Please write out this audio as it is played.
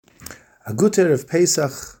A good of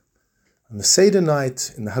Pesach, on the seder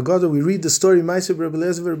night, in the Haggadah, we read the story, Ma'aseh Rabbi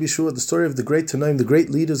Gestetner, the story of the great Tanoim, the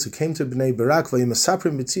great leaders who came to Bnei Barak,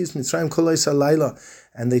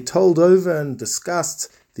 and they told over and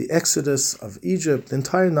discussed the exodus of Egypt the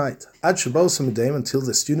entire night, until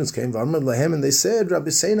the students came, and they said, Rabbi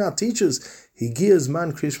Gestetner teaches,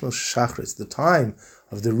 the time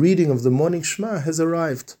of the reading of the morning Shema has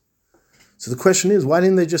arrived. So the question is, why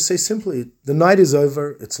didn't they just say simply, the night is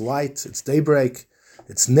over, it's light, it's daybreak,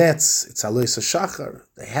 it's netz, it's alois hashachar.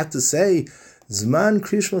 They had to say, Zman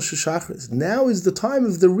krishma shachris. Now is the time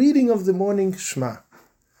of the reading of the morning Shema.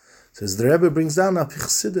 So as the Rebbe brings down our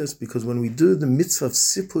Chassidus, because when we do the mitzvah of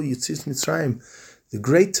Sipul Yitzis Mitzrayim, the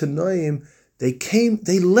great Tanoim,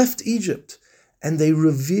 they left Egypt, and they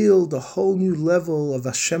revealed a whole new level of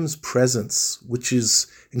Hashem's presence, which is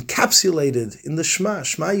encapsulated in the Shema.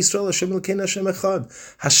 Shema Yisrael Hashem Elokeinu Hashem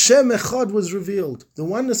Echad. Hashem Echad was revealed, the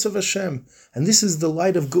oneness of Hashem. And this is the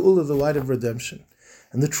light of Geula, the light of redemption.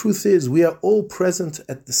 And the truth is, we are all present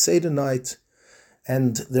at the Seder night,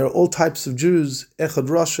 and there are all types of Jews, Echad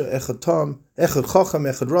Rasha, Echad Tom, Echad Chacham,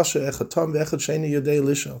 Echad Rasha, Echad Tom, Echad Sheini Yodei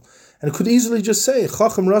Lishol. And it could easily just say,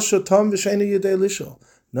 Chacham Rasha, Tom, Sheini Yodei Lishol.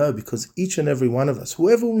 No, because each and every one of us,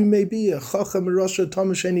 whoever we may be, a Chacham, a Rasha,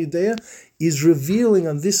 Tom, Sheini Yodei, is revealing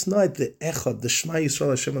on this night the Echad, the Shema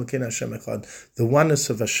Yisrael Hashem Elokeinu Hashem Echad, the oneness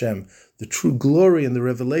of Hashem, the true glory and the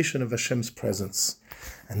revelation of Hashem's presence.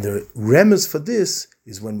 And the remez for this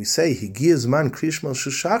is when we say, Higia Zman Krishma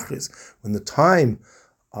Shachris, when the time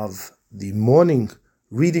of the morning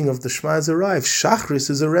reading of the Shema has arrived. Shachris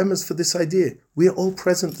is a remez for this idea. We are all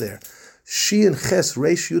present there. Shein Ches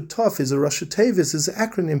Reish Yud Tov is a Rosh Tevis, is the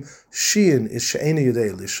acronym. Shein is She'ena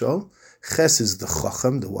Yudei Lishol. Ches is the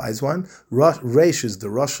Chacham, the wise one. Reish is the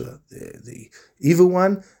Rasha, the evil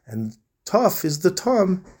one. And Tov is the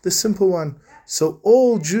Tom, the simple one. So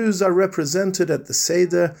all Jews are represented at the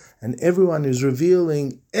Seder, and everyone is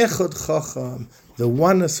revealing Echad Chacham, the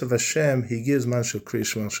oneness of Hashem. He gives man shel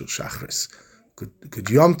Krish, man shel Shachris. Good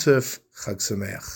Yom Tov, Chag Sameach.